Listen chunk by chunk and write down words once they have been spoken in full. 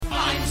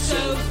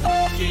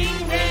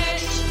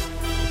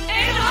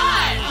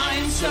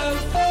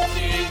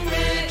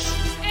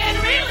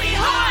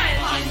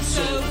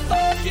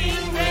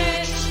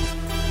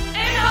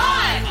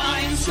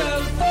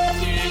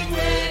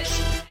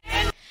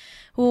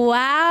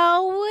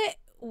Wow.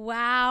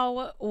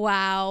 Wow.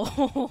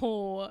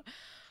 Wow.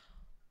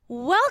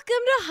 Welcome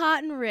to Hot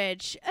and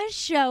Rich, a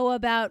show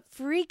about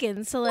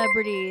freaking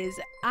celebrities.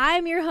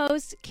 I'm your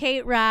host,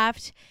 Kate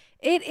Raft.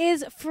 It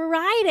is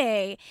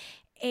Friday,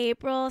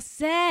 April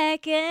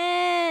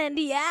 2nd.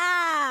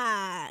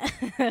 Yeah.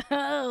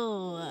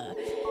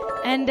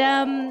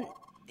 And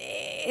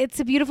it's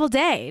a beautiful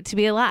day to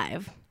be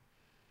alive.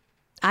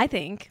 I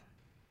think.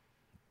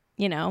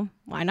 You know,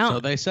 why not? So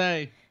they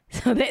say.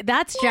 So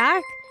that's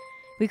Jack.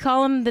 We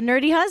call him the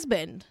nerdy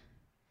husband.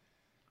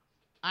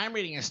 I'm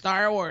reading a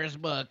Star Wars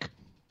book.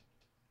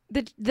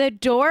 The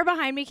door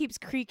behind me keeps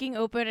creaking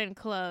open and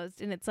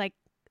closed, and it's like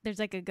there's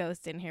like a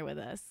ghost in here with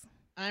us.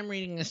 I'm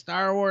reading a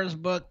Star Wars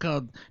book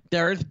called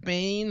Darth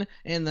Bane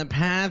and the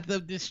Path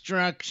of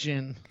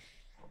Destruction.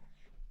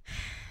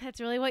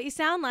 That's really what you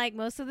sound like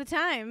most of the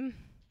time.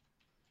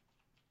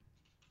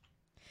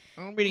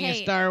 I'm reading a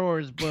Star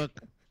Wars book.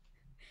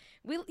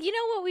 You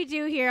know what we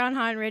do here on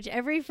Hot and Rich?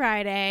 Every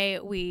Friday,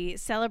 we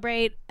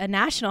celebrate a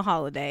national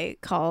holiday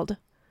called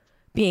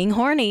being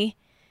horny.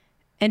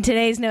 And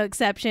today's no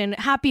exception.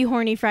 Happy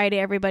Horny Friday,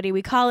 everybody.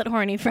 We call it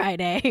Horny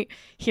Friday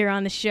here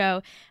on the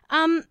show.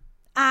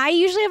 I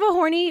usually have a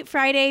Horny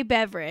Friday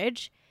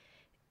beverage.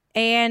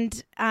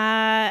 And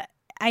I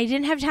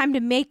didn't have time to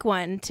make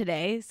one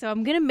today. So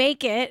I'm going to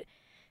make it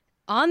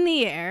on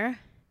the air.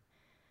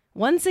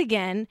 Once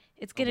again,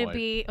 it's going to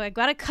be... I've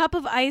got a cup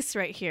of ice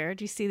right here.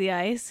 Do you see the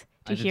ice?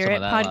 Do you hear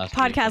it?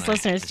 Podcast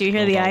listeners, do you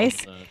hear the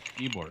ice?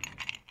 Keyboard.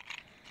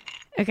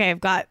 Okay, I've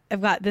got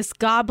this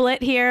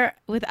goblet here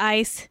with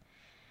ice.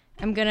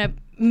 This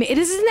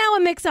is now a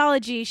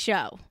mixology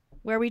show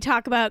where we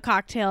talk about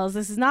cocktails.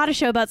 This is not a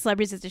show about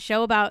celebrities. It's a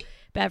show about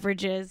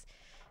beverages.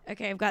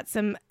 Okay, I've got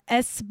some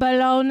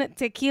Espolón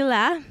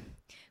tequila,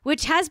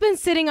 which has been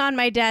sitting on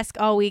my desk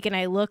all week, and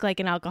I look like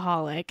an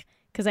alcoholic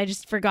because I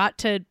just forgot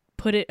to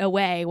put it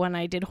away when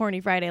I did Horny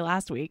Friday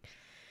last week.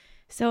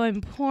 So I'm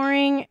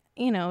pouring,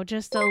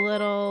 just a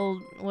little,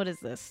 what is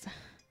this?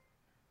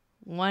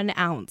 1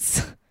 ounce.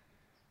 Is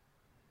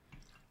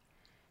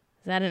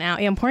that an ounce?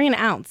 Yeah, I'm pouring an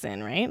ounce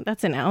in, right?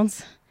 That's an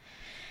ounce.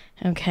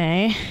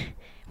 Okay.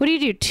 What do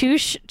you do?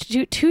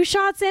 Two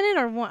shots in it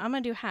or one? I'm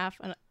going to do half.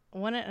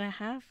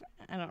 1.5?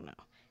 I don't know.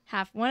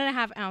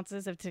 1.5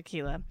 ounces of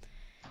tequila.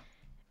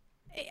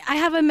 I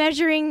have a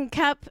measuring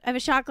cup. I have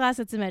a shot glass.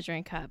 It's a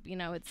measuring cup.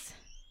 It's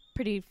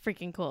pretty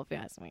freaking cool if you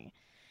ask me.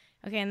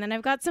 Okay, and then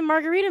I've got some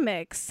margarita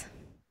mix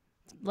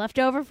left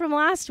over from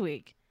last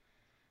week.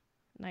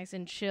 Nice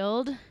and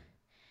chilled.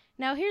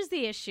 Now, here's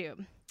the issue.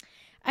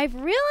 I've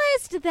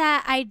realized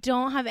that I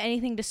don't have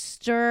anything to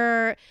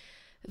stir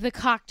the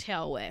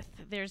cocktail with.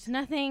 There's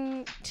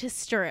nothing to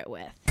stir it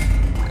with.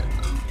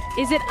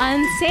 Is it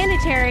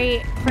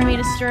unsanitary for me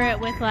to stir it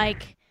with,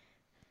 like,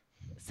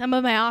 some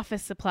of my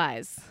office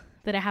supplies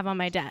that I have on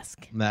my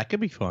desk? That could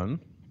be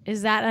fun.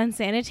 Is that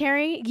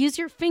unsanitary? Use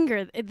your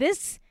finger.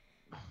 This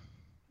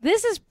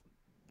is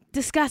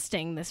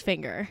disgusting, this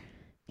finger.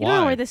 You don't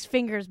know where this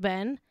finger's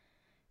been.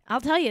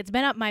 I'll tell you, it's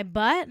been up my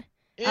butt,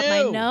 up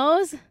my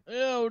nose.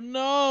 Ew,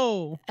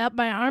 no. Up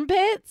my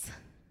armpits.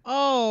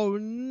 Oh,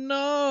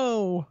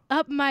 no.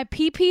 Up my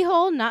pee-pee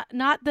hole. Not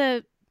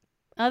the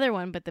other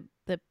one, but the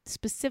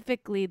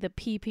specifically the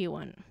pee-pee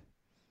one.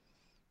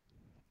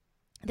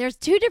 There's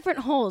 2 different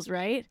holes,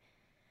 right?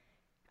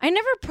 I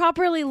never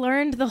properly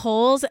learned the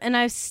holes, and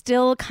I'm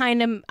still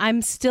kind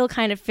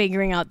of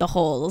figuring out the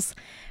holes.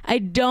 I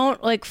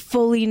don't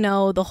fully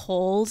know the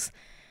holes.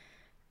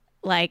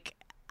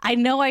 I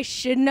know I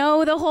should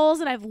know the holes,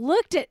 and I've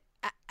looked at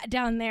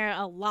down there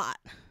a lot.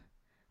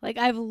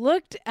 I've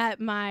looked at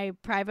my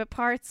private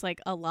parts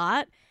a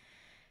lot,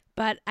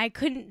 but I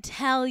couldn't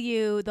tell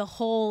you the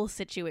hole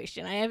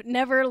situation. I have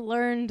never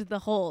learned the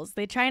holes.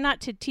 They try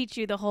not to teach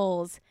you the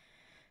holes.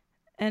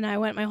 And I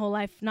went my whole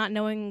life not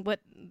knowing what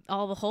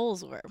all the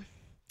holes were.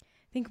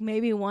 I think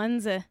maybe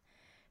one's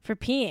for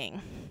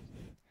peeing.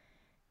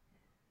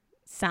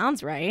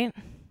 Sounds right.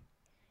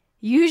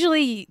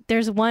 Usually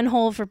there's 1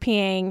 hole for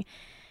peeing,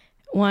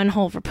 1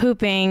 hole for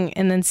pooping,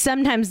 and then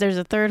sometimes there's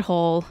a 3rd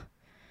hole.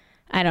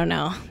 I don't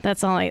know.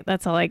 That's all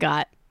I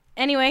got.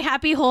 Anyway,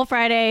 happy Hole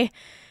Friday.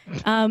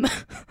 I'm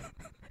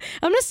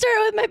gonna start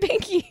with my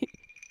pinky.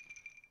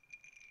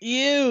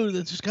 Ew,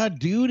 that's just got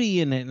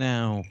duty in it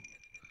now.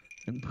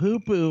 And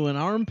poo-poo and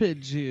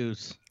armpit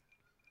juice.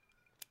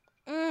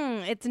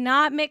 It's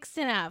not mixed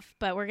enough,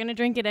 but we're going to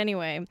drink it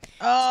anyway.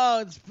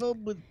 Oh, it's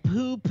filled with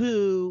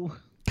poo-poo.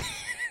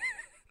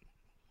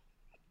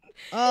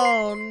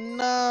 Oh,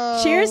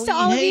 no. Cheers to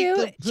all of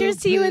you. Cheers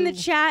to you in the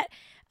chat.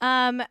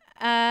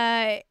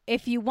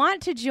 If you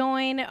want to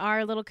join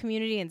our little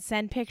community and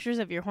send pictures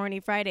of your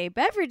Horny Friday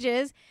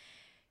beverages,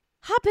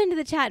 hop into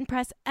the chat and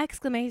press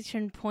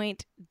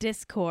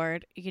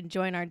 !Discord. You can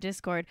join our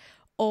Discord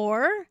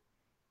or...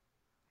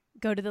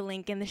 go to the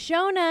link in the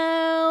show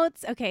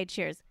notes. Okay,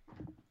 cheers.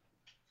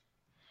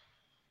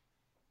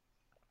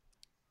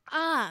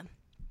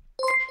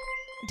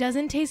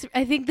 Doesn't taste...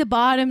 I think the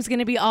bottom's going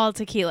to be all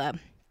tequila.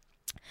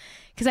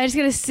 Because I just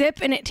got a sip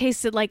and it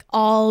tasted like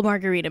all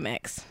margarita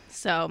mix.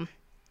 So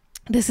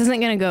This isn't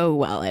going to go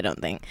well, I don't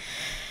think.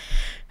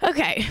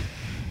 Okay.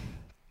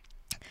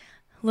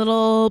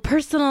 Little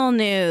personal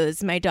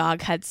news. My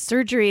dog had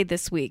surgery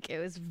this week. It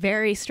was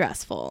very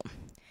stressful.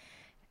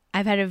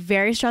 I've had a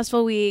very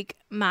stressful week.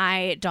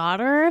 My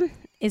daughter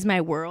is my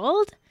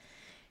world.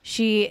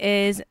 She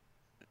is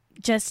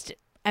just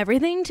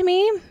everything to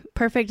me.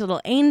 Perfect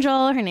little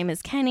angel. Her name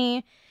is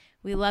Kenny.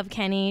 We love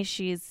Kenny.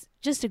 She's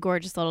just a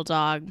gorgeous little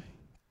dog.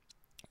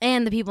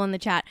 And the people in the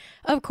chat,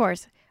 of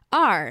course,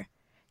 are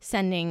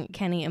sending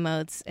Kenny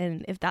emotes.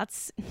 And if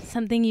that's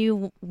something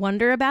you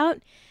wonder about,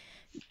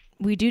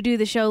 we do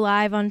the show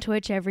live on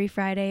Twitch every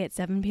Friday at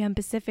 7 p.m.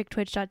 Pacific,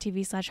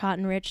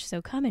 twitch.tv/hotandrich. So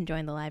come and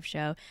join the live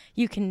show.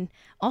 You can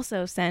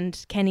also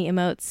send Kenny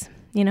emotes.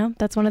 You know,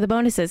 that's one of the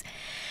bonuses.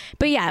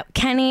 But yeah,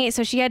 Kenny,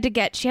 so she had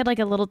like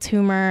a little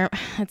tumor.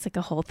 It's like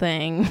a whole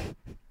thing.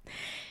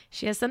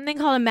 She has something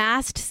called a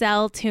mast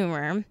cell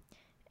tumor,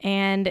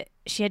 and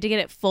she had to get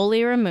it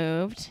fully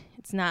removed.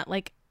 It's not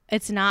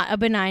a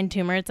benign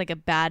tumor. It's like a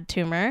bad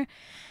tumor.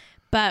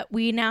 But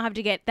we now have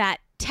to get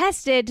that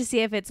tested to see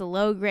if it's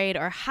low grade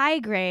or high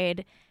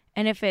grade.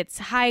 And if it's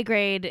high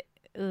grade,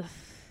 it's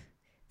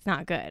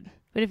not good.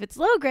 But if it's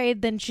low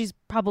grade, then she's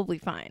probably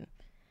fine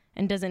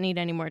and doesn't need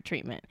any more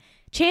treatment.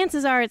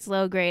 Chances are it's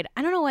low grade.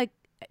 I don't know, like,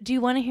 do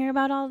you want to hear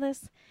about all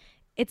this?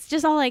 It's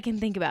just all I can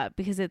think about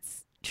because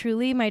it's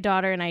truly my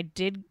daughter, and I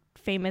did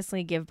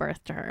famously give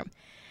birth to her,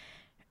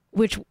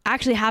 which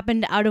actually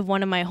happened out of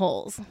one of my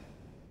holes.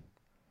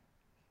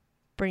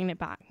 Bringing it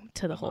back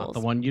to the holes. Not the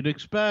one you'd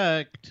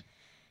expect.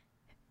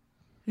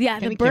 Yeah,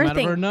 Kenny the birthing. Came out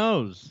of her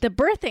nose. The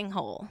birthing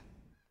hole.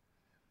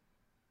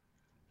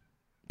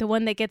 The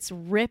one that gets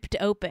ripped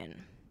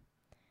open.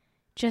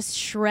 Just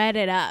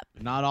shredded up.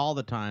 Not all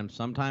the time.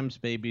 Sometimes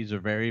babies are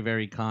very,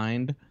 very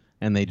kind,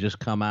 and they just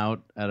come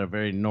out at a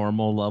very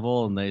normal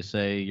level, and they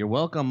say, "You're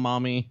welcome,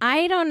 mommy."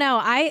 I don't know.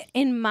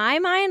 In my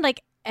mind,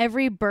 like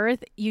every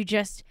birth,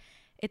 it's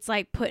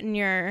like putting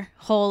your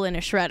hole in a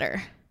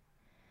shredder.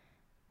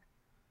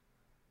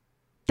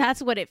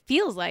 That's what it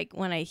feels like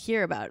when I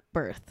hear about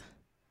birth.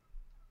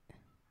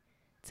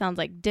 It sounds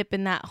like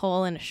dipping that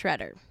hole in a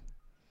shredder.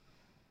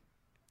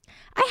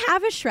 I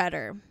have a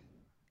shredder,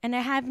 and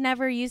I have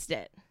never used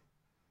it.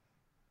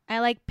 I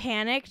like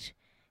panicked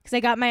because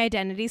I got my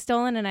identity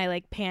stolen, and I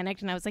like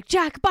panicked, and I was like,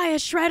 Jack, buy a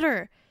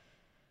shredder.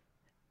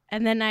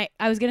 And then I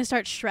was going to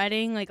start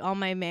shredding like all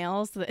my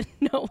mail so that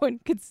no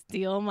one could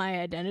steal my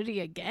identity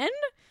again.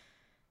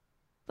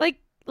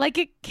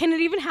 Can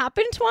it even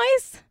happen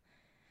twice?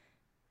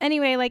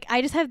 Anyway, like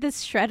I just have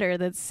this shredder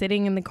that's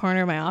sitting in the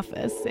corner of my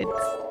office.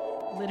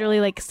 It's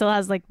literally like still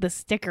has like the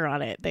sticker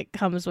on it that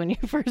comes when you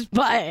first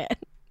buy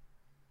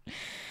it.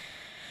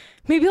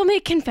 Maybe I'll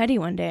make confetti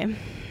one day.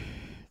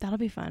 That'll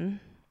be fun.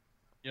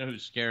 You know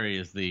who's scary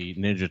is the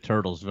Ninja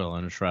Turtles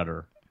villain,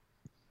 Shredder.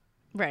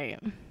 Right.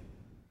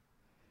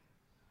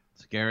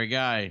 Scary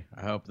guy.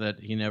 I hope that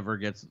he never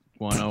gets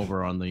one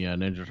over on the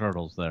Ninja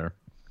Turtles there.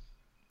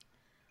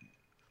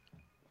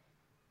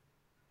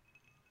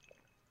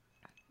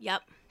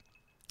 Yep.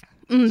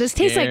 This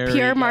tastes like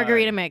pure guy.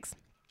 margarita mix.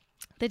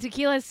 The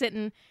tequila is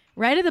sitting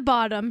right at the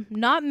bottom,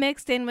 not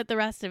mixed in with the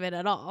rest of it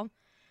at all.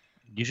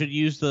 You should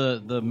use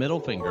the middle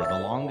finger, the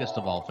longest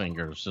of all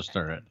fingers, to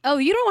stir it. Oh,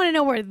 you don't want to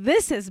know where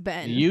this has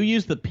been. You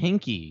use the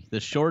pinky, the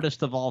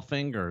shortest of all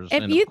fingers.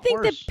 If and you of think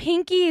the course,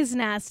 pinky is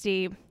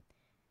nasty,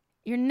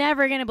 you're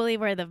never going to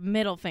believe where the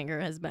middle finger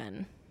has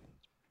been.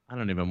 I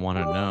don't even want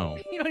to know.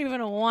 You don't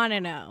even want to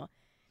know.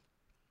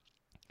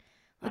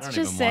 Let's I don't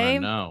just even say want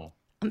to know.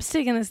 I'm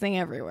sticking this thing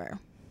everywhere.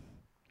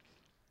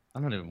 I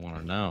don't even want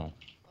to know.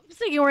 I'm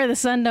sticking where the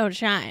sun don't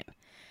shine.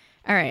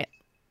 All right.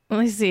 Let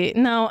me see.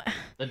 No.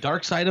 The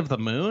dark side of the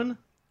moon?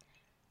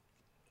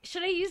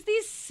 Should I use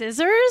these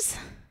scissors?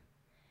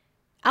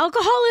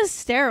 Alcohol is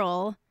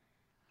sterile.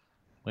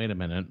 Wait a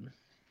minute.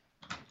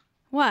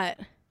 What?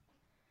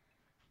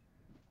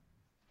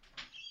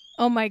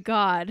 Oh my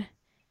God.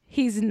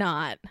 He's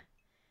not.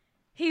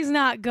 He's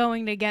not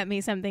going to get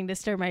me something to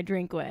stir my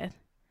drink with.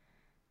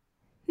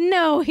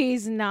 No,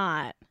 he's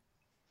not.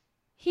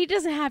 He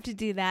doesn't have to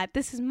do that.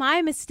 This is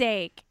my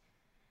mistake.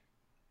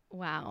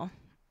 Wow.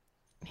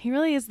 He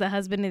really is the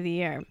husband of the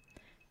year.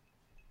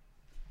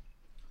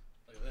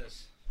 Look at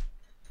this.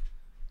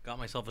 Got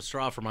myself a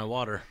straw for my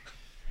water.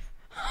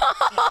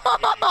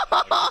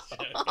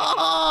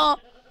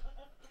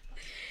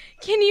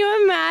 Can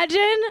you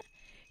imagine?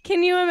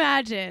 Can you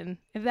imagine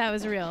if that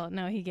was real?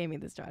 No, he gave me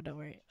the straw. Don't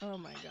worry. Oh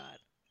my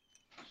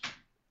God.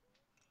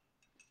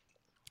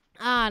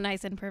 Ah,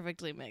 nice and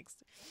perfectly mixed.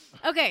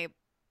 Okay.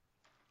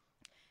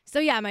 So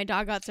yeah, my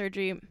dog got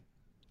surgery.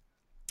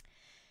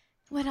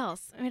 What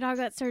else? My dog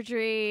got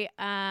surgery.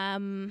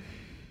 That's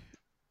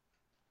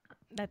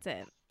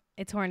it.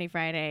 It's Horny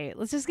Friday.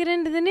 Let's just get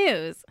into the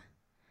news.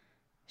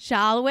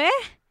 Shall we?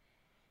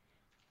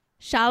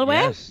 Shall we?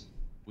 Yes,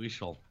 we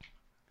shall.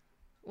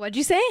 What'd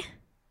you say?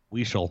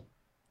 We shall.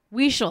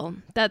 We shall.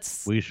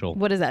 That's... We shall.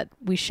 What is that?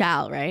 We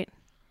shall, right?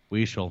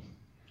 We shall.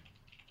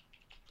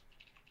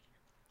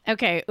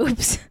 Okay,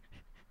 oops.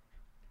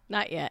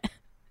 Not yet.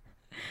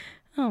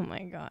 Oh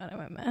my God, I'm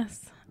a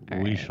mess. All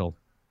We right. shall.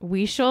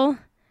 We shall.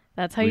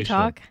 That's how We you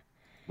shall. talk.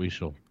 We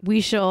shall.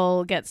 We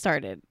shall get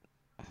started.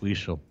 We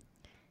shall.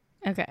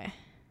 Okay.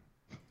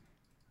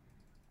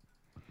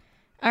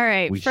 All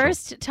right. We shall.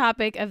 First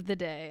topic of the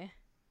day.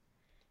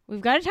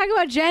 We've got to talk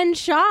about Jen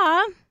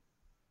Shaw.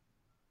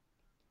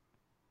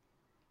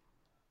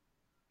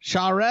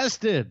 Shaw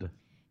arrested.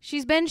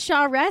 She's been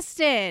Shaw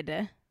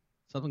arrested.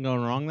 Something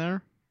going wrong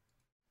there?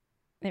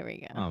 There we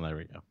go. Oh, there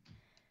we go.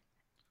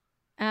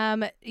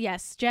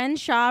 Yes, Jen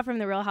Shaw from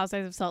the Real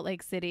Housewives of Salt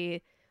Lake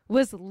City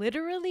was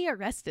literally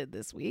arrested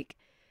this week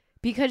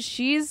because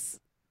she's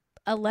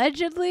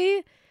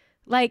allegedly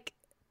like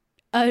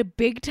a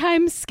big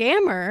time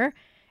scammer,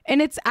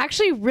 and it's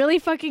actually really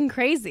fucking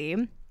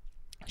crazy.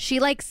 She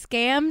like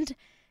scammed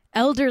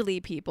elderly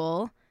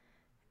people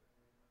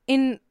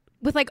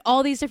with like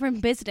all these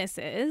different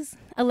businesses,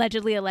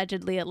 allegedly.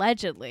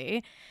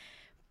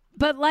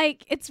 But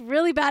like it's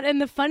really bad,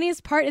 and the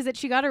funniest part is that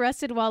she got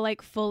arrested while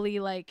like fully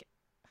like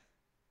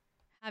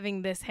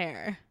having this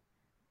hair,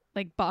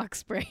 like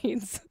box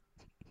braids.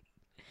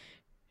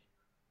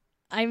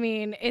 I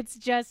mean, it's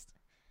just,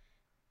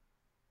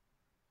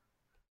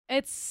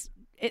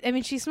 I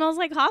mean, she smells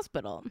like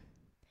hospital.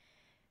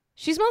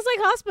 She smells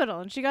like hospital,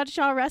 and she got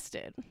Shaw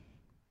arrested.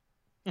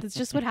 That's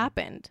just what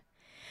happened.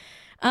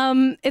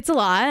 It's a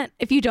lot.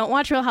 If you don't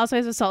watch Real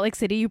Housewives of Salt Lake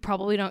City, you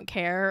probably don't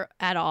care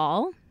at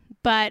all.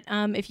 But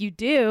if you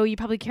do, you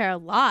probably care a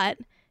lot.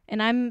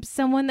 And I'm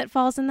someone that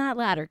falls in that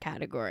latter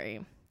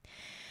category.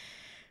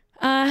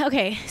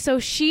 Okay, so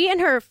she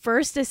and her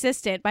first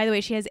assistant, by the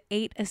way, she has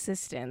 8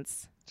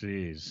 assistants.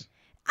 Jeez.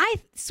 I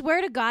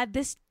swear to God,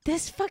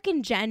 this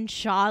fucking Jen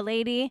Shaw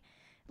lady,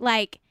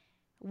 like,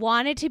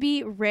 wanted to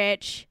be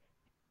rich,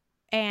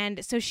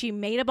 and so she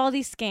made up all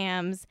these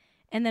scams,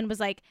 and then was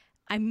like,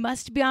 I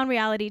must be on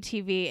reality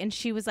TV, and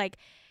she was like,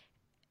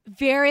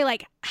 very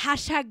like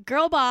hashtag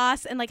girl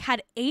boss, and like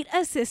had 8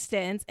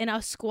 assistants and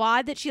a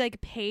squad that she like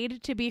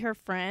paid to be her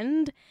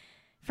friend,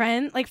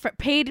 like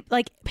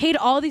paid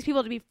all these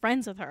people to be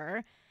friends with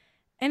her,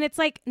 and it's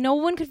like no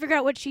one could figure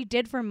out what she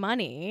did for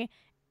money.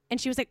 And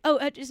she was like,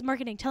 oh, just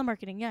marketing,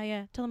 telemarketing.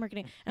 Yeah,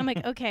 telemarketing. And I'm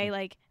like, okay,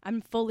 like,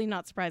 I'm fully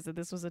not surprised that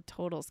this was a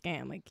total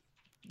scam. Like,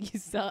 you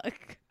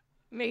suck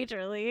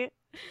majorly.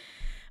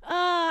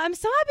 I'm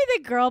so happy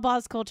that girl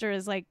boss culture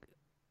is like,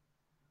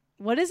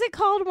 what is it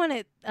called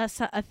when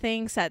a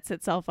thing sets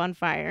itself on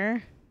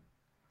fire?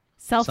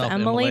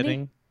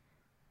 Self-immolating?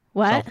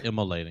 What?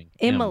 Self-immolating.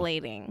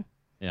 Immolating.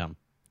 Yeah.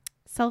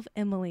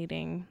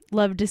 Self-immolating.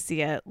 Love to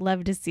see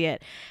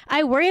it.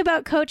 I worry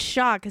about Coach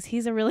Shaw because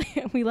he's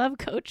we love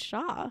Coach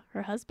Shaw,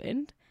 her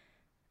husband,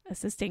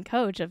 assistant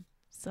coach of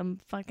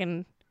some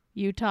fucking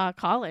Utah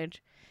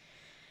college.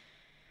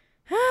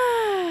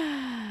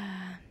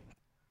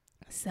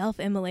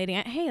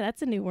 Self-immolating. Hey,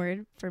 that's a new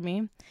word for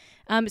me.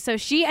 So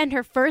she and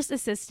her first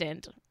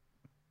assistant,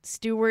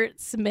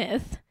 Stuart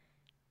Smith.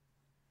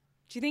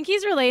 Do you think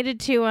he's related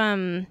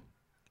to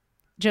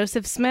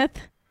Joseph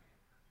Smith?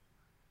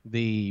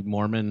 The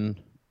Mormon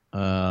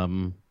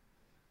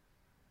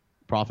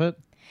prophet?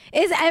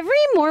 Is every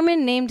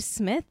Mormon named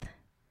Smith?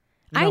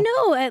 No. I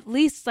know at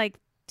least like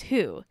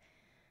 2.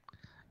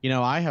 You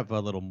know, I have a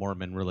little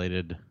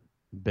Mormon-related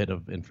bit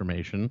of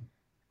information.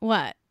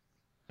 What?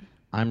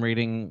 I'm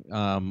reading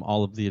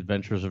all of the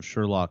adventures of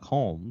Sherlock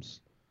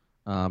Holmes,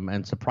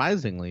 and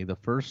surprisingly, the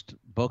first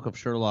book of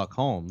Sherlock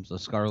Holmes, A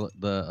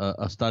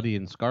Study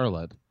in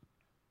Scarlet,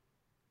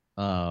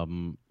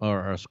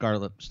 or a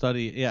Scarlet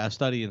Study, a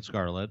Study in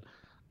Scarlet,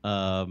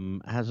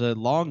 has a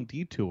long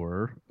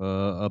detour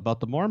about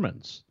the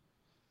Mormons,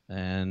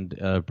 and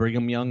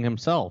Brigham Young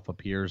himself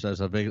appears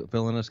as a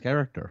villainous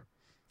character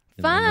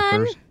in the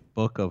first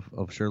book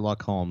of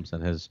Sherlock Holmes,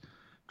 and his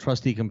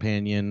trusty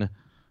companion,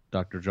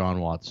 Dr. John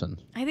Watson.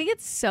 I think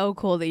it's so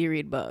cool that you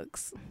read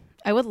books.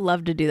 I would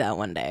love to do that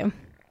one day.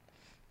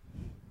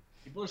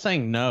 People are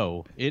saying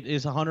no. It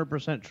is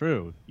 100%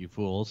 true, you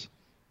fools.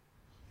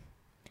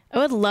 I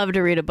would love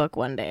to read a book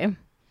one day.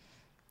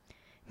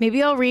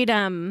 Maybe I'll read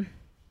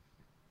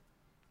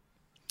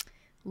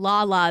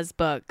Lala's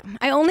book.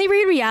 I only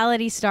read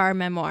reality star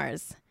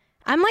memoirs.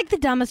 I'm like the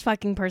dumbest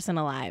fucking person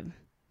alive.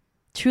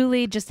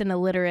 Truly just an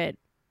illiterate.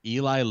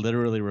 Eli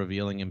literally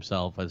revealing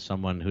himself as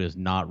someone who has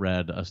not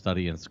read A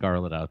Study in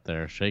Scarlet out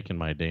there, shaking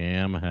my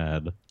damn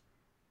head.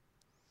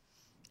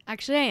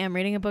 Actually, I am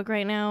reading a book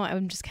right now.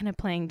 I'm just kind of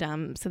playing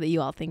dumb so that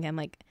you all think I'm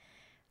like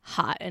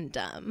hot and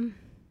dumb.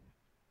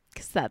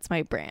 Because that's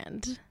my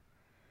brand.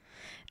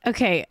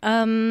 Okay,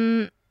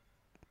 but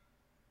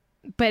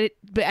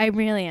I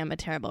really am a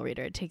terrible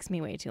reader. It takes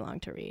me way too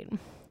long to read.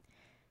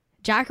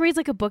 Jack reads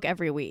like a book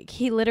every week.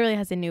 He literally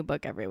has a new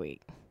book every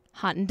week.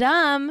 Hot and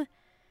Dumb.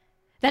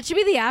 That should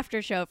be the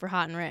after show for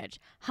Hot and Rich.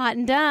 Hot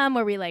and Dumb,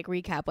 where we like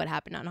recap what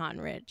happened on Hot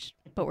and Rich,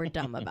 but we're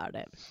dumb about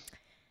it.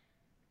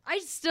 I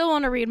still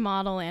want to read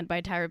Model Land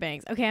by Tyra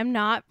Banks. Okay, I'm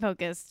not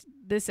focused.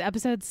 This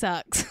episode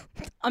sucks.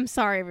 I'm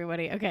sorry,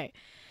 everybody. Okay.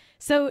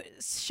 So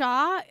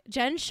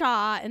Jen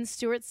Shaw and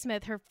Stuart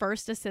Smith, her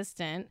first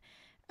assistant,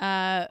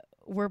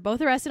 were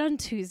both arrested on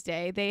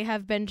Tuesday. They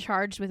have been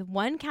charged with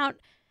 1 count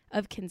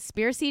of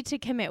conspiracy to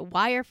commit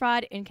wire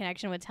fraud in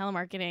connection with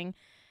telemarketing,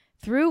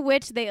 through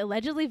which they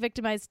allegedly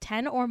victimized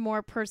 10 or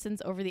more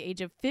persons over the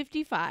age of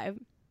 55,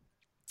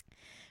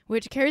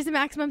 which carries a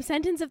maximum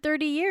sentence of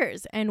 30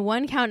 years, and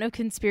one count of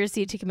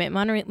conspiracy to commit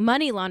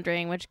money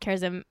laundering, which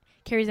carries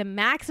a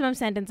maximum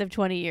sentence of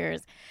 20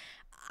 years.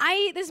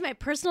 This is my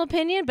personal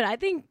opinion, but I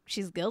think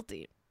she's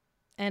guilty.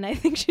 And I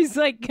think she's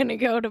like going to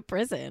go to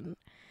prison.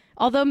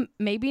 Although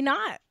maybe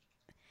not.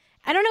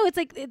 I don't know. It's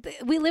like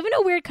we live in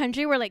a weird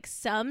country where like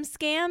some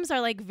scams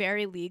are like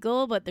very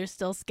legal, but they're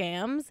still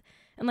scams.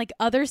 And like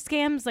other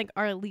scams like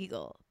are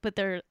illegal, but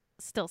they're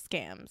still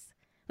scams.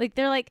 Like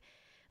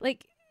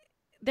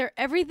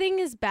everything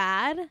is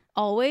bad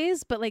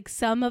always, but like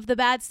some of the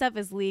bad stuff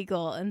is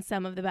legal and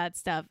some of the bad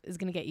stuff is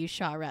going to get you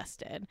Shaw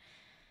arrested.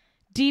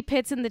 D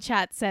Pitts in the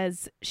chat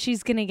says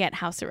she's going to get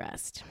house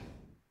arrest.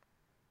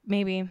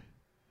 Maybe.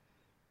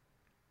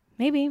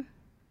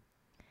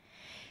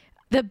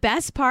 The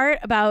best part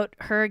about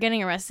her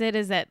getting arrested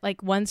is that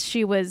like once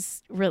she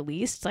was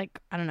released, like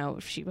I don't know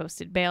if she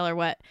posted bail or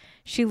what,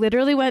 she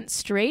literally went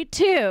straight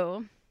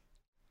to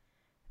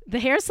the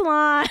hair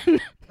salon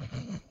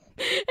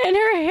and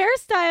her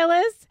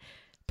hairstylist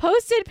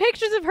posted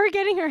pictures of her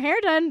getting her hair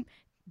done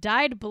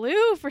dyed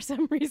blue for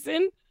some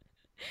reason.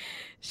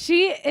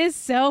 She is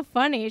so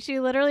funny. She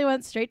literally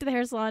went straight to the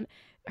hair salon.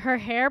 Her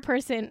hair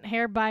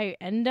by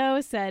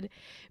Endo, said,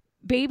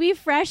 "Baby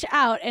fresh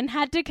out and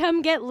had to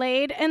come get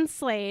laid and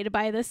slayed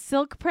by the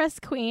silk press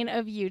queen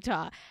of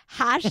Utah.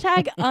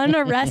 Hashtag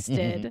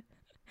unarrested."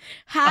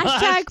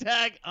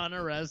 Hashtag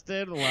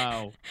unarrested.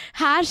 Wow.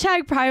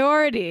 Hashtag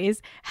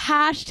priorities.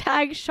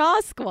 Hashtag Shaw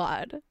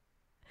Squad.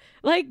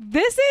 Like,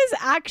 this is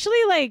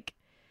actually like,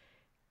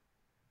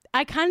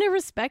 I kind of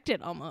respect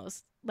it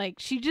almost. Like,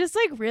 she just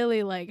like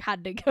really like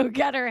had to go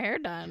get her hair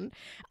done.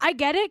 I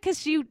get it,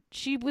 because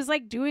she was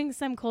like doing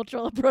some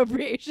cultural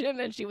appropriation,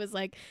 and she was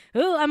like,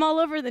 "Oh, I'm all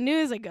over the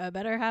news. Like, I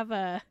better have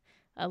a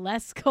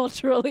less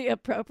culturally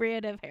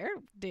appropriative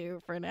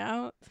hairdo for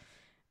now."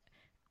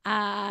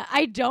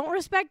 I don't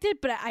respect it,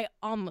 but I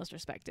almost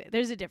respect it.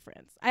 There's a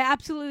difference. I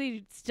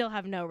absolutely still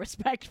have no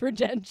respect for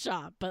Jen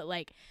Shah, but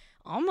like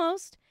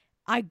almost.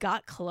 I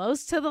got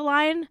close to the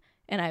line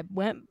and I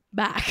went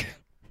back.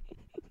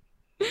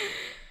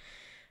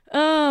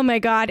 Oh my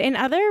God. In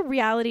other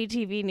reality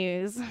TV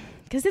news,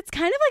 because it's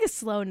kind of like a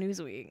slow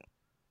news week,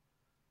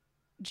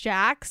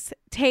 Jax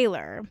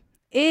Taylor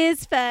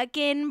is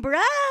fucking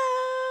broke.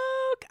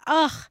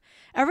 Ugh.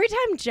 Every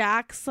time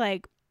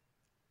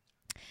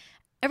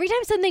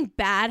something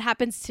bad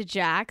happens to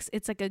Jax,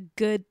 it's like a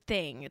good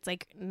thing. It's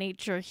like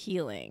nature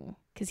healing,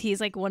 because he's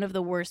like one of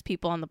the worst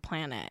people on the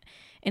planet.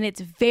 And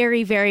it's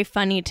very, very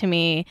funny to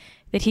me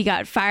that he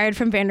got fired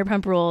from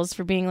Vanderpump Rules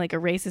for being like a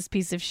racist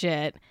piece of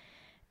shit.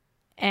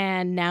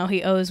 And now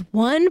he owes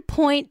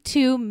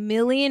 $1.2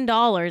 million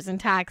in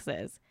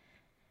taxes.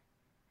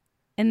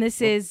 And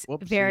this is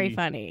very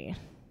funny.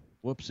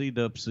 Whoopsie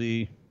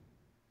doopsie.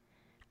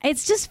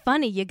 It's just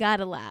funny. You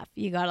gotta laugh.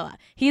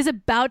 He's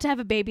about to have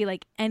a baby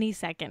like any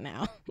second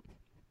now.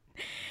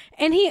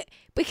 And they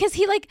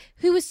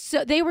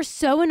were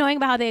so annoying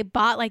about how they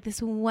bought like this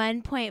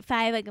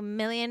 $1.5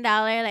 million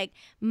like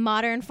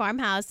modern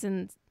farmhouse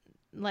in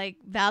like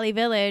Valley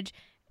Village.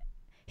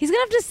 He's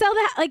gonna have to sell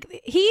that.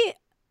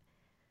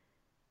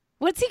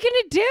 What's he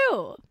gonna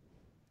do?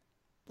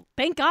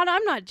 Thank God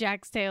I'm not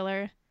Jax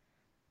Taylor.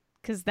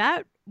 Cause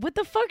what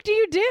the fuck do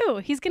you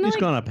do? He's going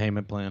on a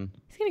payment plan.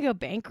 He's gonna go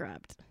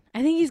bankrupt.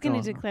 I think he's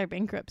gonna declare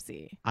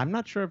bankruptcy. I'm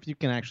not sure if you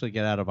can actually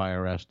get out of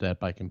IRS debt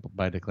by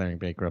declaring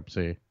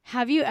bankruptcy.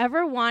 Have you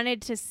ever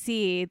wanted to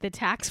see the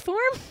tax form?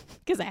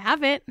 Because I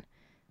haven't.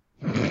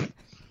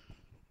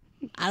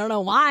 I don't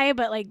know why,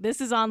 but like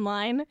this is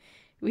online.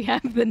 We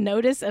have the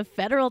notice of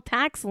federal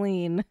tax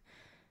lien.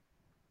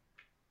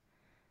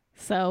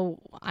 So,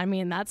 I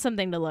mean, that's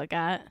something to look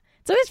at.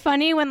 It's always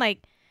funny when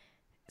like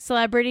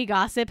celebrity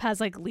gossip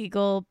has like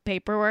legal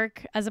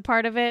paperwork as a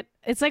part of it.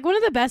 It's like one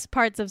of the best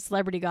parts of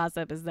celebrity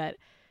gossip is that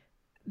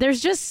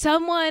there's just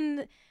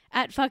someone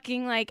at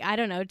fucking like, I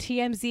don't know,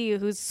 TMZ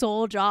whose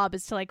sole job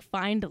is to like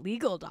find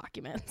legal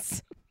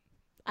documents.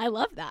 I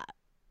love that.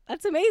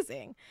 That's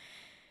amazing.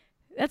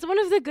 That's one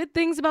of the good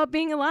things about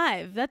being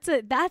alive. That's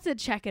a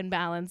check and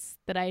balance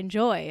that I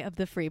enjoy of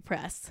the free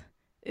press,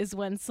 is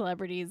when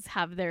celebrities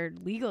have their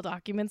legal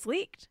documents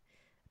leaked.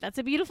 That's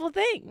a beautiful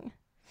thing.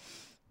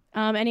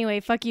 Anyway,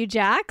 fuck you,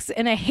 Jax,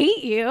 and I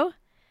hate you,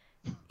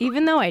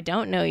 even though I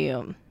don't know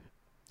you.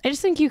 I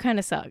just think you kind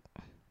of suck.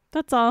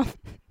 That's all.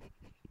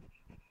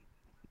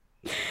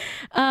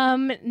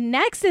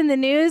 Next in the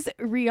news,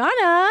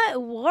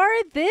 Rihanna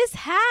wore this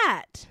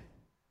hat.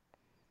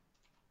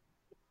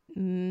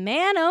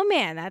 Man, oh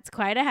man, that's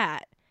quite a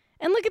hat.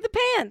 And look at the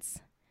pants.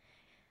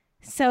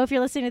 So if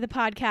you're listening to the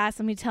podcast,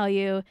 let me tell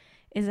you,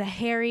 is a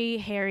hairy,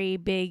 hairy,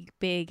 big,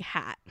 big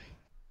hat.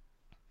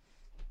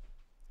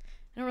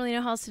 I don't really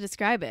know how else to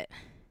describe it.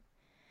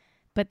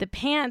 But the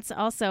pants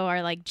also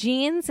are like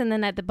jeans, and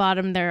then at the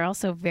bottom they're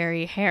also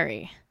very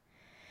hairy.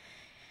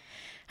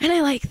 And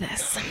I like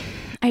this.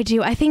 I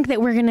do. I think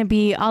that we're going to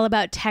be all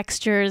about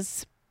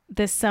textures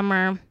this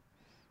summer.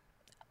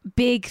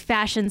 Big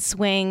fashion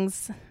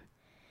swings.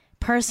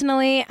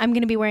 Personally, I'm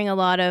going to be wearing a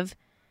lot of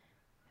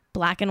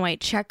black and white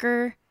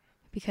checker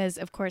because,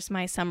 of course,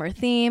 my summer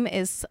theme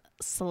is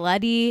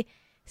slutty,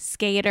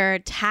 skater,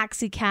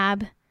 taxi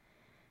cab.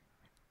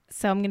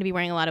 So I'm going to be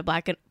wearing a lot of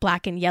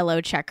black and yellow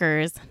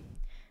checkers,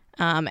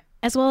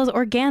 as well as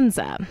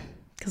organza,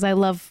 because I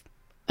love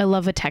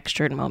a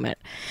textured moment.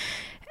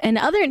 In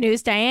other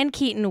news, Diane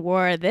Keaton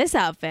wore this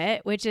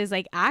outfit, which is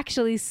like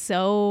actually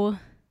so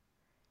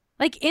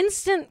like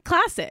instant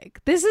classic.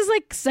 This is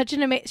like such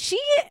an amazing. She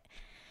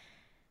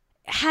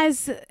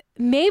has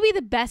maybe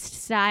the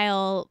best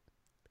style,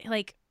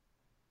 like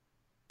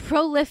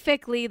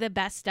prolifically the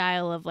best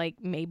style of like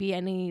maybe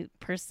any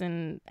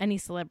person, any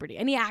celebrity,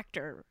 any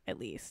actor at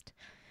least.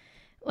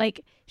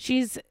 Like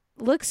she's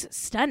looks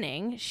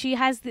stunning. She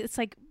has this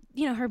like,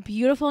 you know, her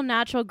beautiful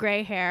natural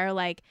gray hair,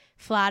 like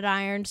flat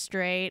ironed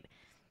straight,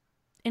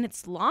 and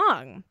it's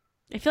long.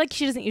 I feel like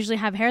she doesn't usually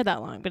have hair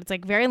that long, but it's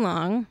like very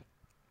long.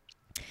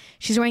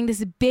 She's wearing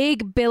this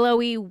big,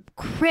 billowy,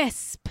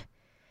 crisp,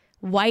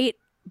 white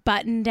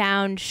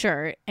button-down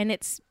shirt, and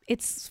it's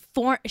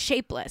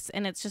shapeless,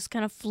 and it's just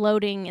kind of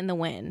floating in the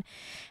wind.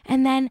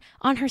 And then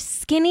on her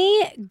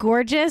skinny,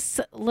 gorgeous,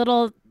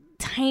 little,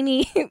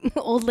 tiny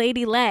old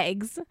lady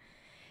legs,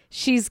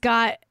 she's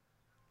got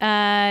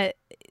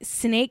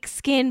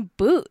snakeskin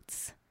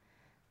boots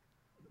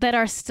that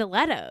are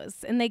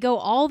stilettos, and they go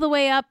all the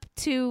way up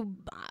to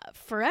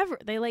forever.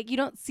 They like, you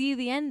don't see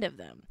the end of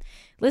them.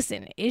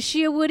 Listen, is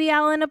she a Woody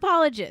Allen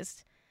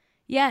apologist?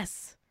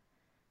 Yes.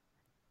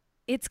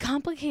 It's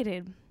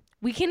complicated.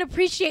 We can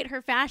appreciate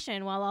her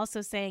fashion while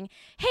also saying,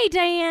 hey,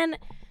 Diane,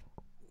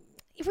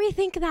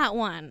 rethink that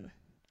one.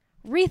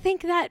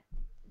 Rethink that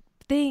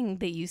thing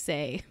that you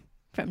say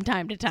from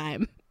time to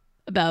time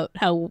about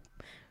how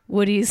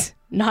Woody's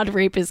not a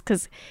rapist,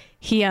 because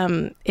he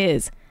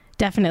is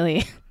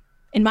definitely,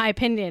 in my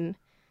opinion,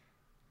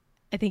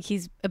 I think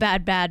he's a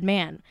bad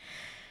man.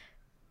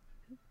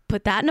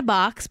 Put that in a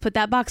box, put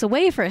that box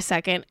away for a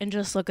second, and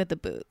just look at the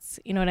boots.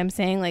 You know what I'm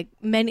saying? Like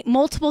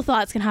multiple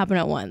thoughts can happen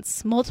at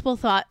once.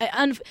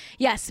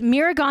 Yes,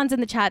 Mira Gons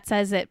in the chat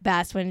says it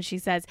best when she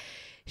says,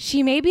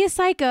 she may be a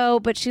psycho,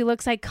 but she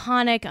looks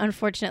iconic,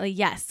 unfortunately.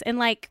 Yes. And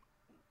like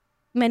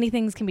many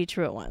things can be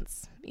true at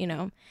once. You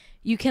know,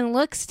 you can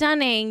look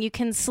stunning, you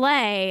can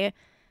slay,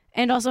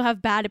 and also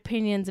have bad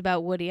opinions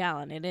about Woody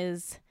Allen. It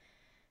is,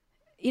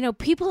 you know,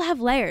 people have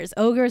layers.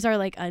 Ogres are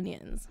like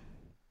onions.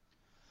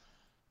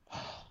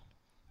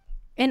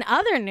 In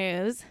other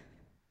news,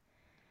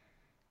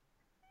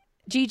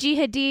 Gigi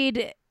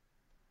Hadid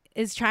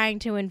is trying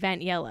to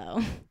invent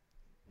yellow.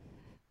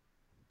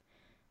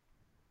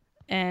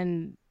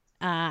 And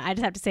I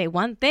just have to say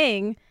one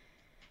thing.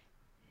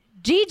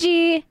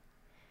 Gigi,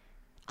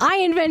 I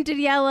invented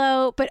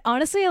yellow, but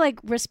honestly, I like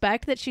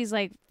respect that she's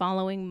like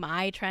following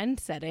my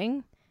trend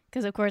setting,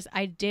 because of course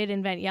I did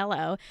invent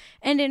yellow.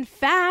 And in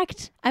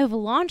fact, I've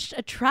launched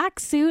a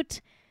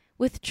tracksuit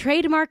with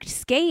trademarked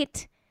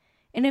skate.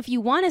 And if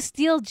you want to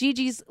steal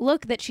Gigi's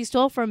look that she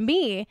stole from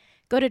me,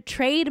 go to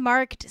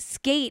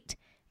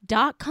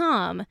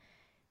trademarkedskate.com.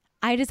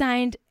 I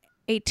designed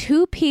a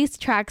 2-piece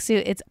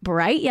tracksuit. It's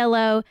bright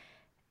yellow.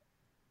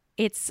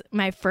 It's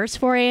my first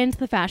foray into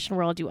the fashion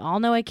world. You all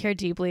know I care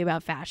deeply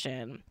about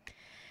fashion.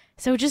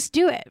 So just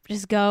do it.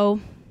 Just go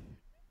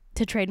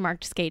to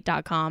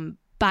trademarkedskate.com.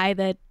 Buy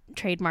the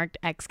trademarked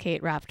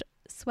X-Kate wrapped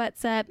sweat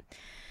set.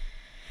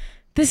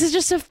 This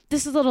is a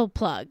little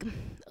plug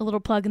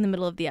in the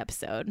middle of the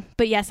episode.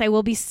 But yes, I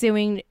will be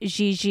suing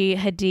Gigi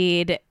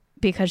Hadid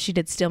because she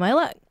did steal my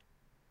look.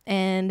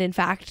 And in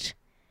fact,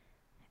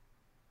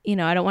 you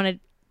know, I don't want to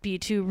be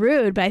too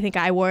rude, but I think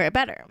I wore it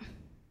better.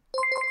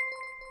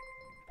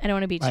 I don't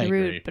want to be too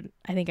rude, but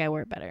I think I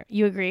wore it better.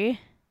 You agree?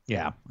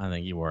 Yeah, I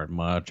think you wore it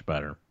much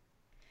better.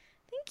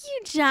 Thank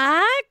you,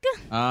 Jack.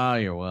 Oh,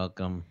 you're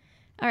welcome.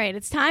 All right,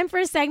 it's time for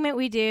a segment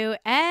we do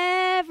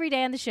every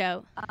day on the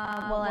show.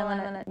 Well, I'm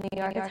a New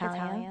York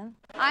Italian.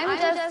 I'm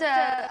just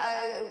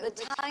an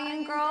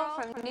Italian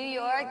girl from New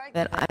York.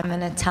 I'm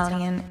an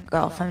Italian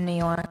girl from New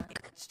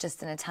York. It's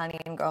just an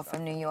Italian girl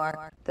from New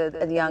York.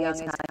 The young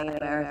Italian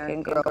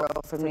American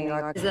girl from New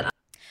York.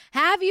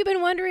 Have you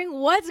been wondering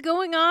what's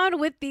going on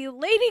with the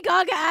Lady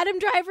Gaga Adam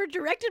Driver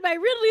directed by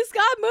Ridley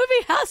Scott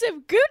movie House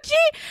of Gucci?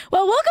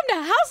 Well, welcome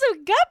to House of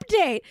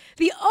Gupdate,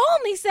 the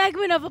only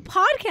segment of a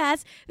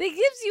podcast that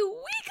gives you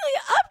weekly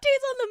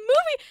updates on the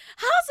movie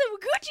House of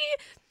Gucci,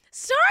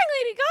 starring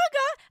Lady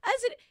Gaga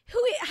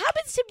who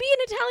happens to be an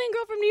Italian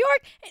girl from New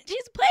York, and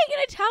she's playing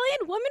an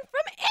Italian woman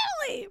from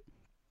Italy.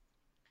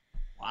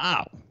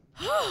 Wow.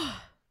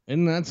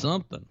 Isn't that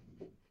something?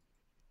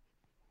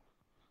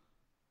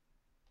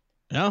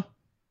 Yeah.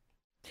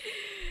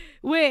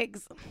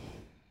 Wigs.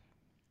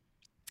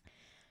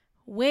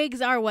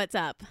 Wigs are what's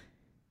up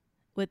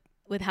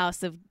with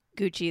House of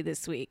Gucci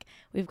this week.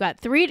 We've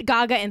got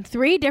Gaga in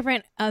 3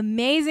 different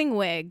amazing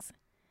wigs.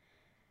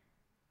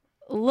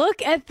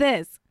 Look at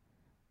this.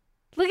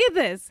 Look at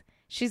this.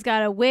 She's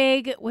got a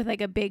wig with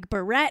like a big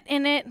barrette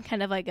in it,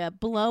 kind of like a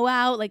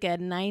blowout, like a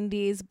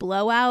 90s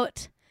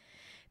blowout.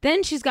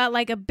 Then she's got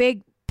like a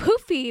big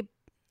poofy,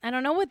 I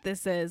don't know what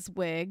this is,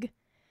 wig.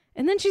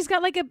 And then she's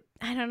got like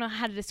I don't know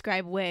how to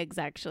describe wigs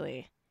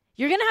actually.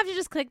 You're going to have to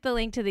just click the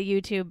link to the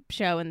YouTube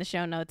show in the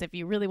show notes if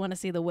you really want to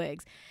see the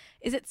wigs.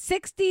 Is it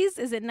 60s?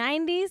 Is it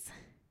 90s?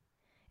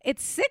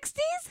 It's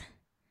 60s?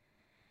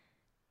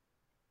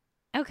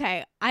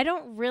 Okay, I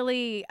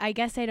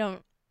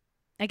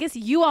guess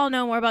you all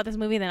know more about this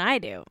movie than I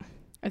do.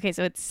 Okay,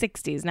 so it's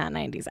 60s, not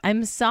 90s.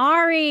 I'm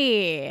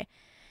sorry.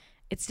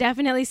 It's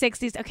definitely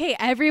 60s. Okay,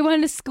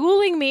 everyone is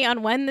schooling me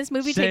on when this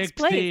movie takes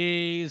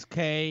place. 60s,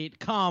 Kate.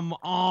 Come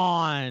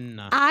on.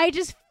 I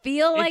just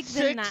feel like it's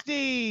the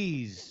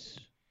 60s.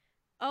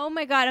 Oh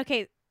my God.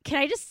 Okay, can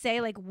I just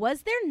say, like,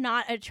 was there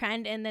not a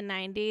trend in the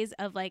 90s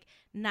of like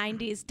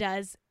 90s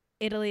does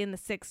Italy in the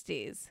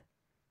 60s?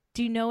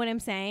 Do you know what I'm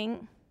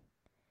saying?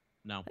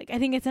 No. Like, I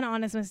think it's an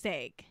honest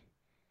mistake.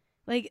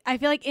 Like, I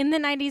feel like in the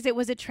 90s, it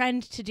was a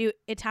trend to do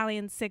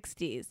Italian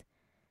 60s.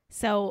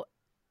 So,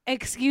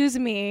 excuse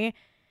me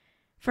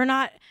for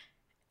not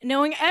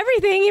knowing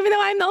everything, even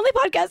though I'm the only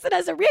podcast that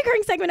has a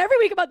recurring segment every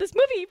week about this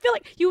movie. You feel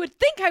like you would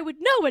think I would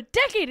know what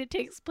decade it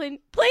takes place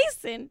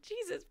in.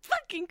 Jesus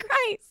fucking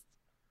Christ.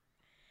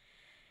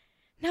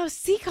 Now,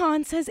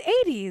 Seacon says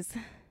 80s.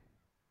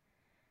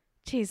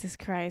 Jesus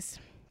Christ.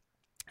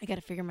 I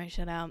gotta figure my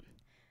shit out.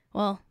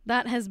 Well,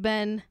 that has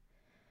been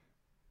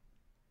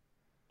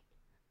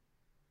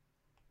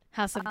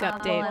House of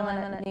Gup Dave.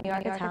 New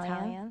York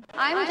Italian.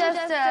 I'm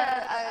just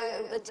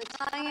a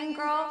Italian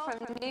girl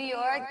from New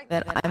York.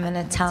 That I'm an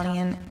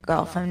Italian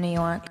girl from New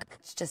York.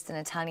 It's just an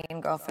Italian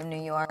girl from New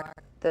York.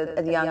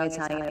 The young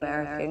Italian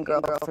American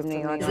girl from New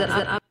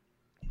York.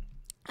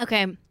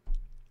 Okay.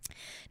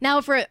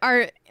 Now for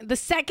the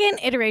second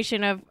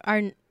iteration of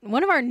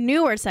one of our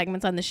newer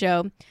segments on the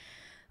show,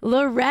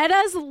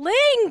 Loretta's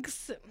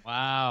Links.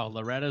 Wow,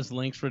 Loretta's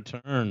Links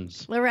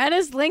returns.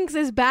 Loretta's Links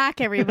is back,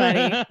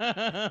 everybody.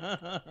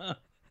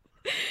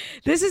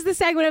 This is the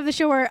segment of the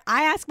show where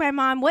I ask my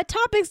mom, what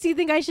topics do you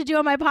think I should do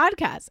on my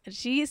podcast? And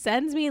she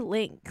sends me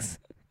links.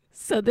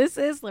 So this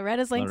is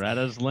Loretta's Links.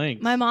 Loretta's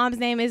Links. My mom's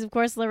name is, of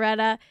course,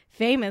 Loretta,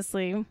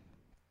 famously.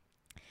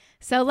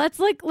 So let's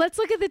look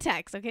at the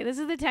text. Okay, this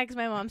is the text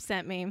my mom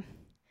sent me.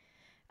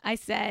 I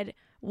said,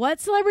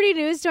 what celebrity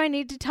news do I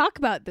need to talk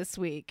about this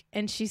week?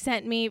 And she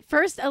sent me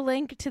first a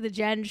link to the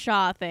Jen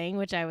Shaw thing,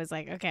 which I was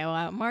like, okay, well,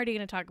 I'm already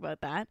going to talk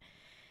about that.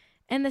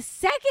 And the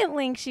second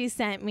link she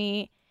sent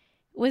me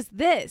was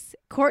this.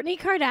 Kourtney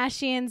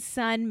Kardashian's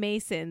son,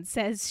 Mason,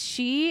 says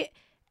she,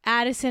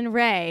 Addison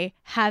Rae,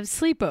 have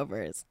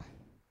sleepovers.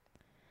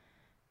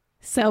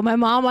 So my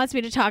mom wants me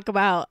to talk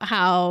about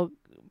how,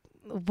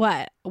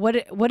 what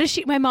is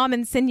my mom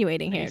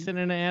insinuating here? Mason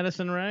and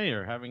Addison Rae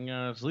are having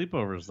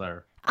sleepovers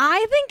there.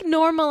 I think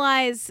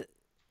normalize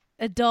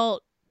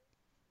adult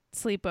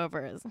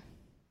sleepovers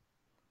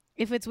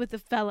if it's with a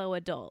fellow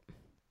adult.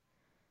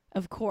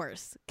 Of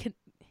course. You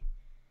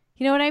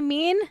know what I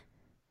mean?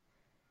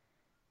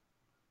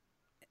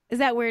 Is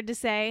that weird to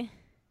say?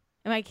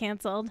 Am I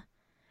canceled?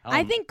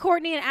 I think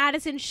Kourtney and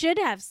Addison should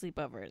have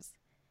sleepovers.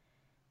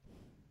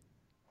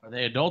 Are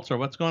they adults or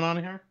what's going on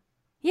here?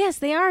 Yes,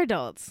 they are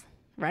adults.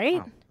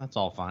 Right? Oh, that's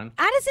all fine.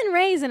 Addison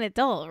Rae is an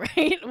adult,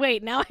 right?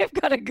 Wait, now I've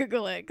got to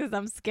Google it because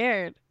I'm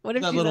scared. What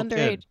if she's underage?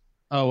 Kid.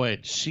 Oh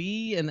wait,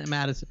 she and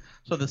Madison.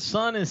 So the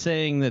son is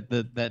saying that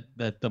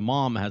the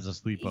mom has a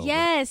sleepover.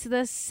 Yes,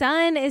 the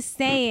son is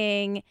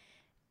saying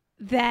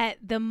that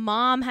the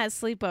mom has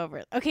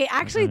sleepover. Okay,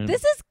 actually,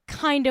 this is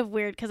kind of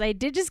weird because I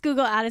did just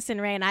Google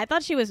Addison Rae and I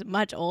thought she was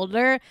much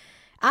older.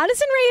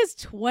 Addison Rae is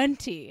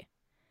 20.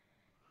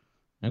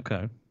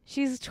 Okay.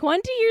 She's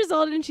 20 years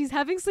old and she's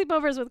having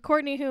sleepovers with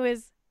Kourtney, who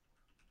is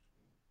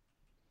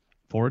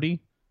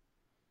 40?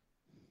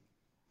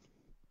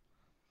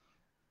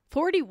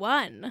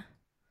 41.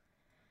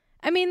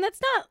 I mean,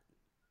 that's not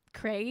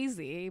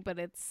crazy, but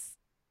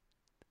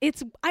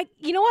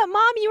you know what,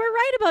 Mom? You were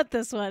right about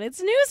this one.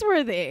 It's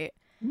newsworthy.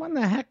 What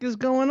the heck is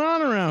going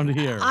on around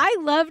here? I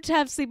love to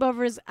have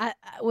sleepovers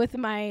with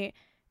my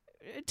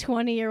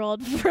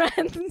 20-year-old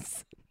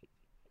friends.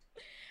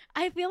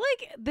 I feel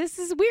like this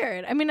is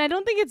weird. I mean, I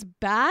don't think it's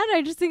bad.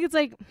 I just think it's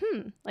like,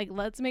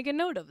 let's make a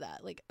note of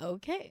that. Like,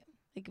 okay,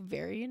 like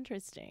very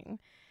interesting.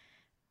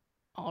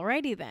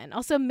 Alrighty then.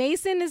 Also,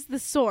 Mason is the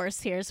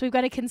source here, so we've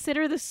got to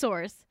consider the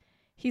source.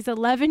 He's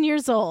 11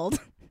 years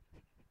old.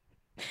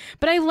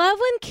 But I love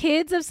when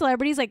kids of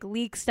celebrities like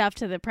leak stuff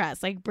to the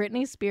press. Like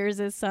Britney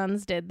Spears'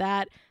 sons did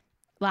that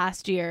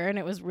last year, and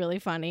it was really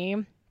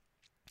funny.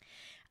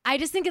 I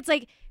just think it's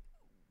like,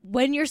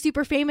 when you're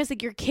super famous,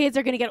 like your kids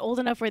are going to get old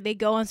enough where they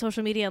go on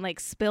social media and like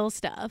spill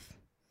stuff.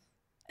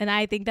 And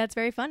I think that's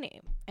very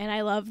funny. And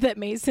I love that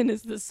Mason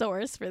is the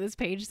source for this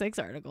Page 6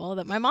 article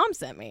that my mom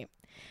sent me.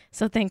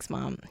 So thanks,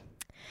 Mom.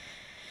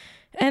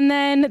 And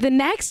then the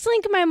next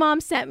link my mom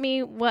sent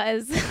me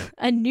was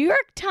a New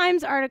York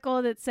Times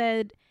article that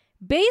said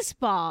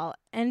baseball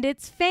and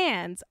its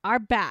fans are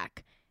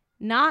back.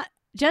 Not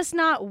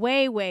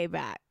way, way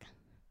back.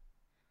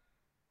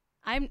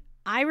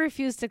 I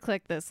refuse to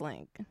click this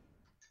link.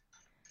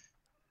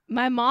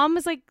 My mom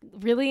was like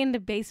really into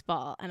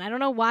baseball, and I don't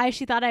know why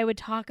she thought I would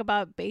talk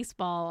about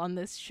baseball on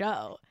this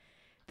show.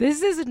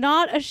 This is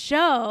not a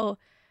show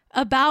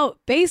about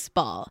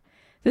baseball.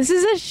 This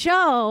is a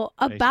show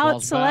about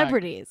Baseball's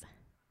celebrities. Back.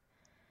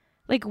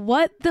 Like,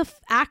 what the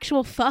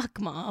actual fuck,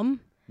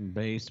 Mom?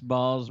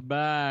 Baseball's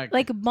back.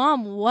 Like,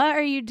 Mom, what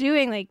are you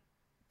doing? Like,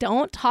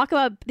 don't talk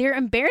about... They're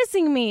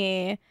embarrassing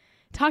me.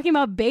 Talking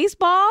about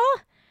baseball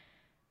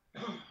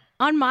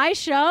on my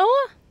show?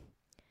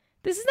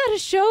 This is not a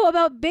show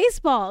about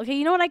baseball. Okay,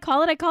 you know what I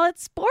call it? I call it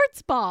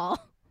sports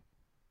ball.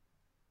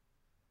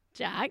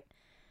 Jack?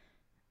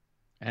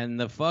 And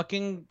the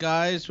fucking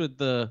guys with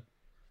the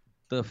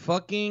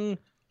fucking...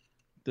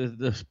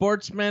 The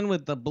sportsman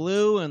with the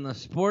blue and the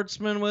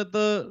sportsman with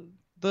the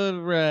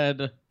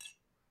red.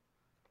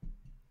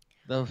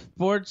 The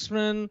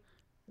sportsman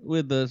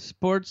with the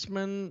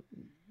sportsman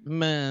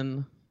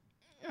men.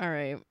 All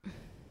right.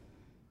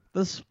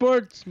 The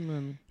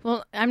sportsman.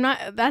 Well, I'm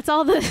not. That's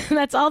all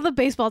the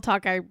baseball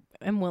talk I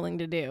am willing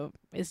to do.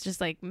 It's just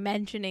like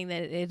mentioning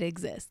that it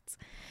exists.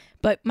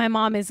 But my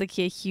mom is like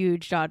a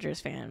huge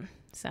Dodgers fan.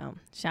 So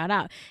shout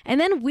out. And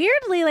then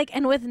weirdly, like,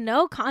 and with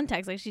no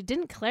context, like she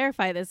didn't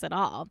clarify this at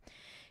all.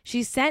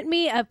 She sent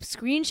me a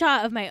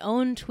screenshot of my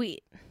own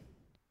tweet.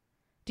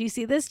 Do you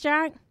see this,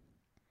 Jack?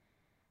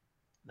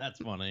 That's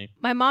funny.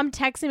 My mom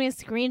texted me a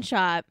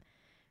screenshot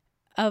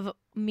of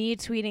me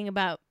tweeting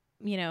about,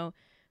 you know,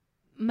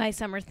 my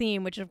summer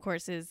theme, which of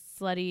course is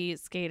slutty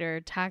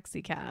skater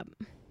taxi cab.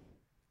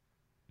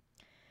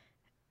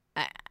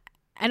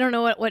 I don't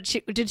know what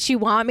did she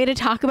want me to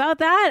talk about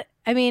that?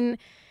 I mean,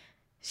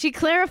 she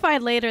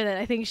clarified later that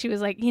I think she was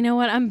like, you know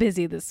what? I'm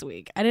busy this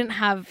week. I didn't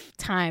have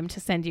time to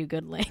send you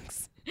good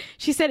links.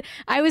 She said,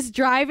 I was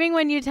driving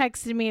when you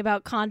texted me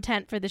about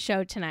content for the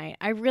show tonight.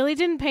 I really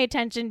didn't pay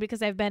attention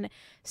because I've been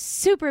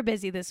super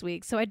busy this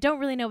week, so I don't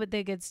really know what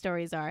the good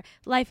stories are.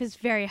 Life is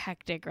very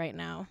hectic right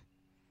now.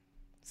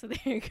 So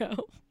there you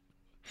go.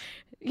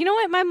 You know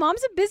what? My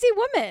mom's a busy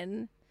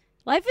woman.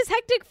 Life is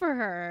hectic for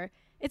her.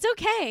 It's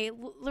okay.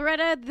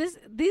 Loretta,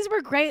 these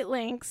were great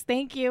links.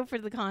 Thank you for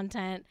the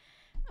content.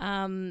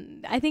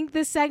 I think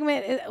this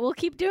segment, we'll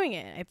keep doing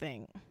it, I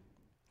think.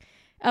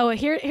 Oh,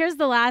 here's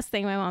the last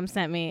thing my mom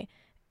sent me.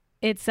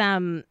 It's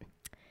after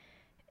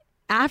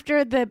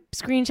the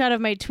screenshot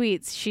of my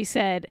tweets, she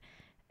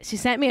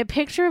sent me a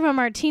picture of a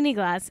martini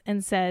glass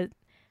and said,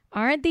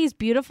 "Aren't these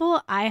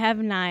beautiful? I have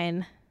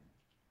 9."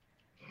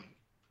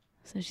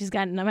 So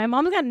my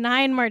mom's got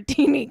 9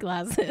 martini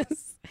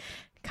glasses.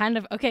 Kind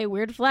of, okay,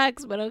 weird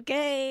flex, but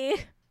okay.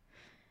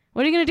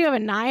 What are you going to do?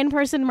 Have a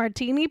 9-person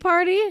martini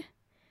party?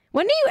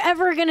 When are you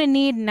ever going to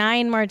need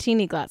 9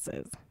 martini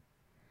glasses?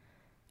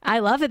 I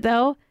love it,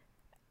 though.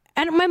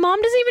 And my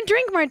mom doesn't even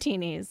drink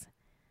martinis.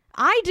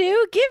 I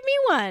do. Give me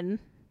one.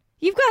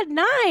 You've got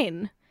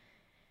 9.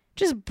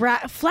 Just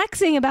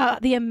flexing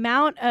about the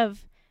amount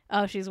of...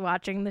 Oh, she's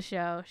watching the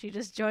show. She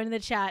just joined the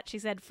chat. She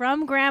said,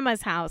 from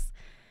Grandma's house.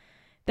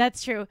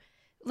 That's true.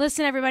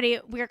 Listen, everybody.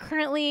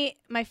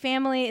 My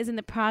family is in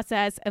the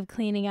process of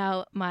cleaning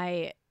out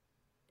my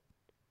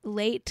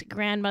late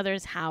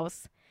grandmother's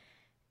house.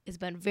 It's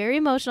been very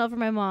emotional for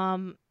my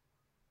mom.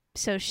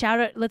 So shout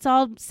out, let's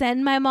all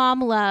send my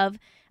mom love.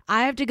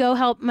 I have to go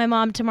help my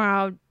mom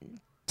tomorrow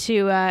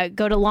to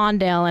go to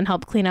Lawndale and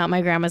help clean out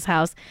my grandma's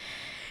house.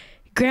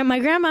 My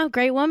grandma,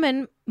 great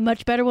woman,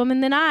 much better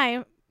woman than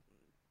I,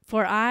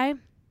 for I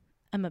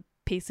am a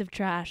piece of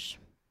trash.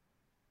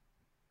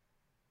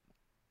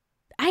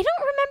 I don't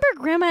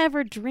remember grandma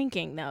ever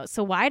drinking though.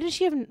 So why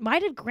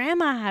did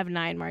grandma have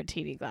 9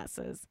 martini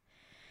glasses?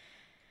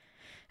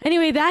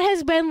 Anyway, that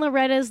has been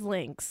Loretta's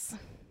Links.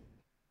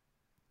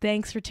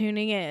 Thanks for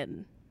tuning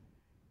in.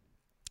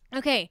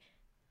 Okay.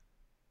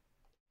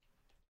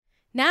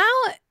 Now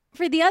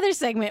for the other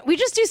segment. We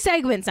just do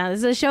segments now. This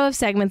is a show of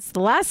segments. It's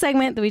the last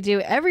segment that we do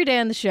every day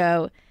on the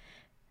show.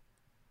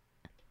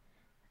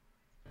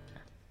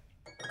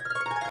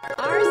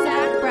 Are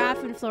Zach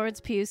Braff and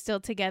Florence Pugh still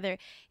together?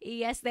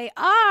 Yes, they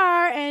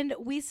are. And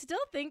we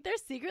still think they're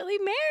secretly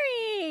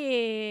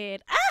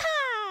married.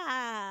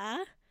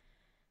 Ah!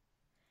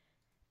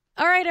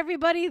 All right,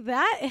 everybody,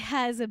 that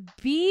has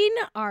been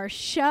our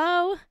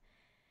show.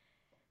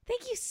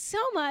 Thank you so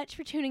much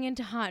for tuning in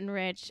to Hot and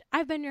Rich.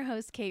 I've been your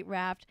host, Kate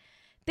Raft.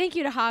 Thank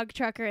you to Hog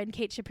Trucker and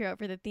Kate Shapiro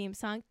for the theme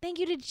song. Thank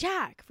you to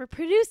Jack for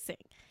producing.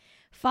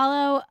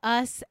 Follow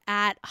us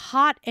at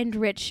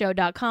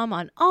hotandrichshow.com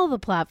on all the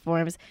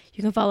platforms.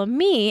 You can follow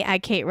me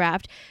at Kate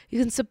Raft. You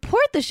can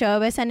support the show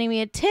by sending me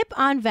a tip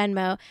on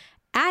Venmo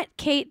at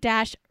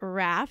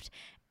Kate-Raft.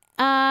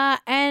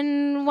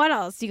 And what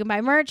else? You can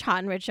buy merch,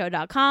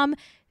 hotandrichshow.com.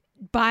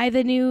 Buy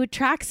the new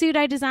tracksuit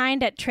I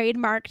designed at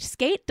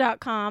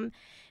trademarkedskate.com.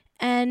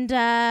 And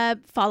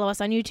follow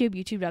us on YouTube,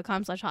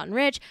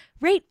 youtube.com/hotandrich.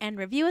 Rate and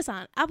review us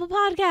on Apple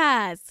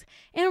Podcasts.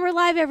 And we're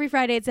live every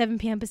Friday at 7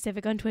 p.m.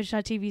 Pacific on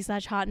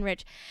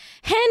twitch.tv/hotandrich.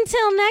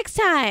 Until next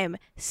time,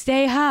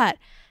 stay hot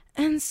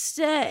and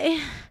stay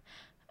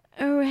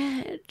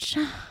rich.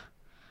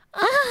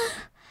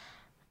 Ah.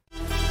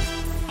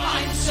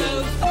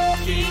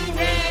 fucking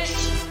rich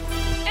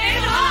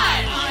and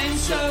hot. I'm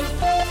so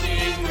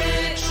fucking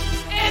rich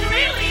and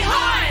really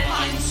hot.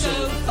 I'm so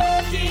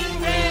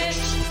fucking rich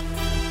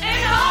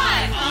and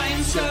hot.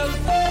 I'm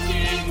so